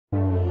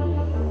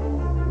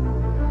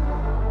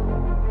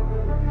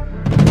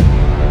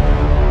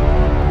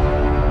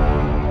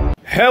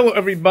Hello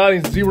everybody,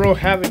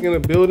 ZeroHavic in the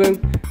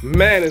building.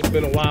 Man, it's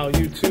been a while,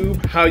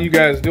 YouTube. How you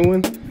guys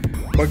doing?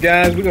 Well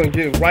guys, we're gonna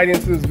get right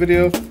into this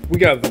video. We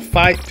got the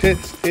fight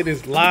pits. It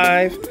is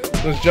live.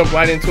 Let's jump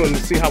right into it and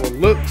see how it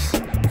looks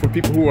for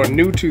people who are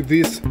new to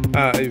this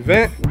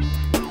event.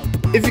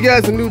 If you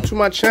guys are new to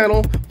my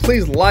channel,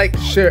 please like,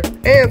 share,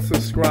 and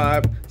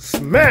subscribe.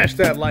 Smash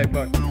that like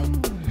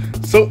button.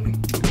 So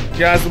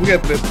guys, we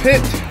got the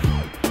pit.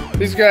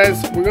 These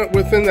guys, we're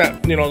within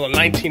that, the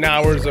 19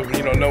 hours of,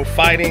 no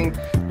fighting.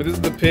 But this is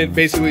the pit.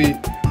 Basically,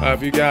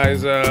 if you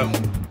guys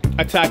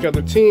attack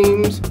other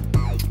teams,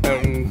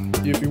 and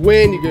if you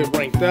win, you get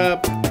ranked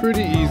up.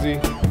 Pretty easy.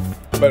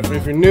 But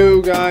if you're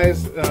new,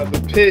 guys,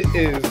 the pit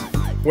is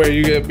where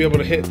you're gonna be able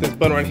to hit this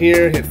button right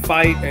here, hit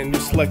fight, and you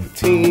select the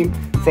team.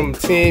 From the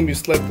team, you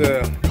select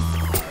the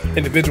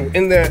individual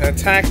in there and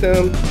attack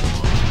them.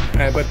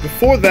 But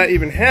before that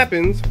even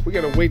happens, we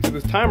gotta wait till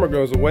this timer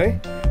goes away.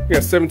 We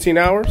got 17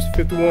 hours,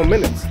 51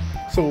 minutes.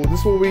 So this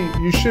is what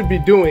you should be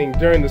doing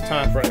during this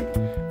time frame.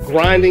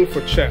 Grinding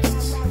for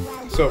chests.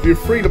 So if you're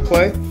free to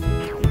play,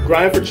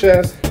 grind for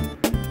chests.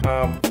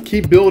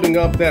 Keep building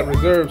up that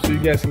reserve so you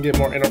guys can get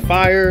more inner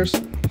fires,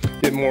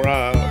 get more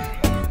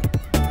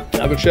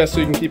other chests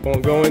so you can keep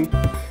on going.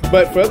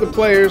 But for other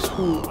players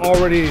who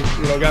already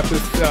got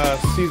this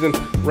season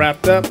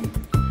wrapped up,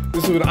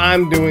 this is what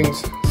I'm doing.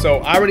 So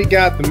I already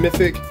got the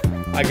Mythic,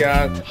 I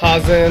got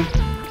Hazen.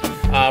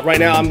 Right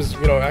now I'm just,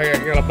 I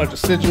got a bunch of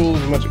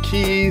sigils, a bunch of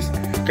keys,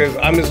 because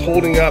I'm just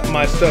holding up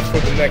my stuff for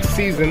the next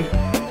season,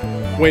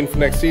 waiting for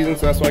next season.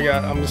 So that's why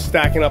I'm just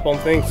stacking up on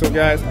things. So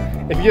guys,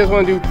 if you guys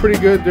want to do pretty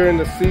good during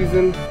the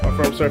season,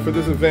 for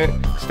this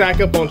event,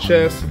 stack up on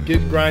chests, get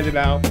grinded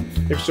out.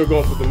 If you're still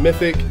going for the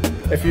Mythic,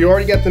 if you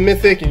already got the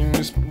Mythic and you're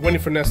just waiting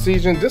for next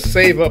season, just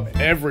save up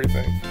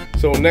everything.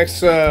 So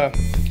next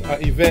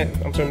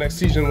next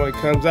season when it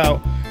comes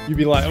out, you'll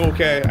be like,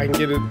 okay, I can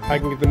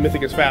get the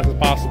Mythic as fast as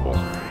possible.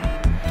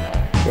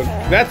 But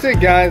that's it,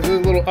 guys. This is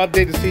a little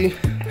update to see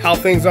how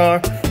things are.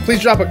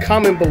 Please drop a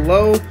comment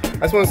below. I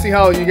just want to see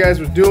how you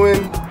guys are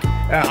doing.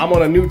 I'm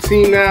on a new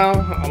team now.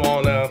 I'm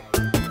on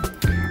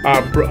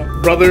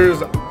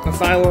Brothers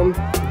Asylum.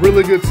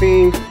 Really good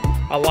team.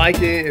 I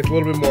like it. It's a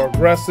little bit more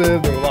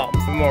aggressive. There's a lot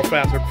more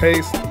faster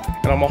pace.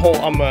 And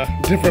I'm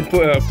a different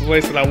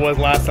place than I was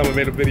last time I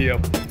made a video.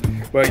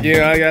 But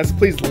again, guys,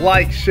 please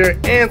like, share,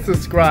 and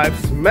subscribe.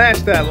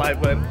 Smash that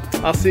like button.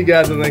 I'll see you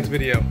guys in the next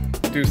video.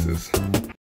 Deuces.